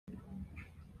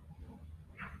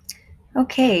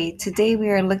Okay, today we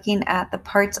are looking at the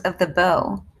parts of the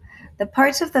bow. The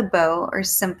parts of the bow are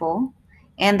simple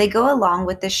and they go along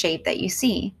with the shape that you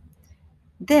see.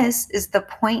 This is the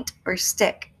point or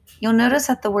stick. You'll notice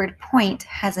that the word point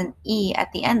has an E at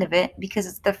the end of it because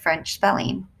it's the French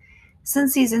spelling.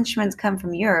 Since these instruments come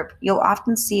from Europe, you'll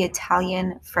often see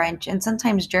Italian, French, and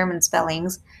sometimes German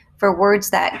spellings for words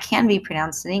that can be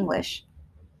pronounced in English.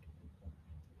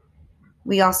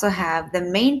 We also have the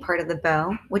main part of the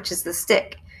bow, which is the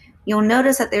stick. You'll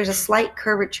notice that there's a slight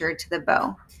curvature to the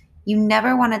bow. You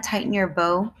never want to tighten your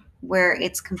bow where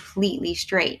it's completely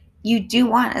straight. You do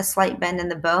want a slight bend in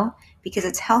the bow because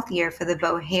it's healthier for the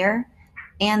bow hair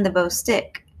and the bow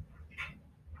stick.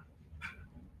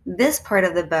 This part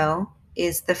of the bow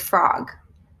is the frog.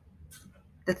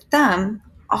 The thumb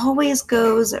always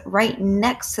goes right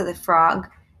next to the frog,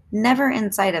 never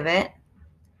inside of it,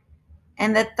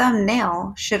 and the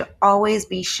thumbnail should always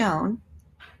be shown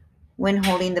when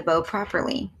holding the bow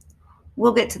properly.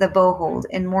 We'll get to the bow hold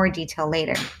in more detail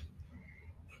later.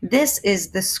 This is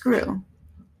the screw.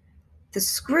 The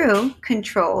screw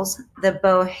controls the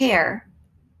bow hair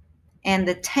and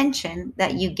the tension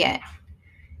that you get.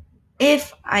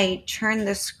 If I turn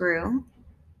the screw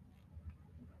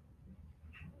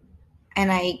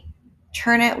and I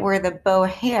turn it where the bow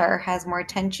hair has more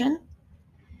tension,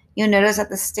 you'll notice that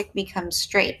the stick becomes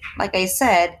straight. Like I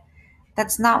said,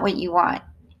 that's not what you want.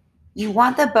 You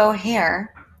want the bow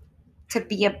hair to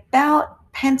be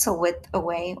about pencil width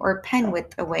away or pen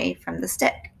width away from the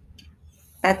stick.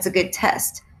 That's a good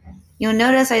test. You'll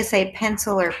notice I say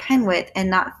pencil or pen width and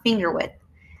not finger width.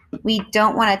 We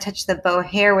don't want to touch the bow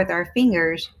hair with our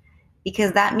fingers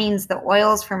because that means the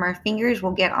oils from our fingers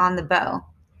will get on the bow.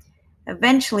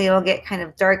 Eventually, it'll get kind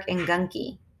of dark and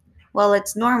gunky. Well,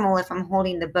 it's normal if I'm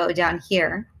holding the bow down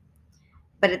here,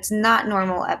 but it's not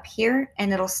normal up here,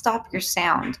 and it'll stop your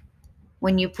sound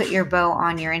when you put your bow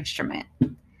on your instrument.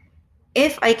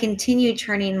 If I continue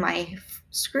turning my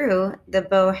screw, the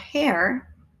bow hair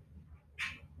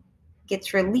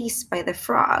gets released by the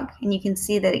frog, and you can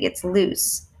see that it gets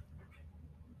loose.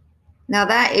 Now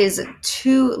that is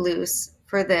too loose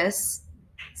for this.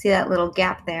 See that little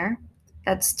gap there?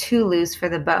 That's too loose for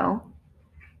the bow.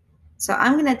 So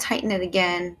I'm going to tighten it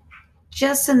again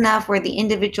just enough where the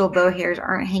individual bow hairs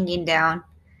aren't hanging down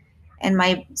and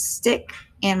my stick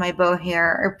and my bow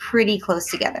hair are pretty close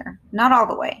together. Not all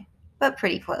the way, but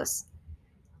pretty close.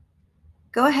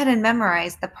 Go ahead and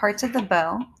memorize the parts of the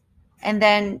bow and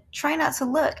then try not to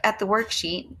look at the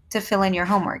worksheet to fill in your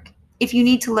homework. If you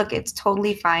need to look, it's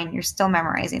totally fine. You're still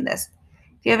memorizing this.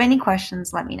 If you have any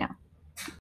questions, let me know.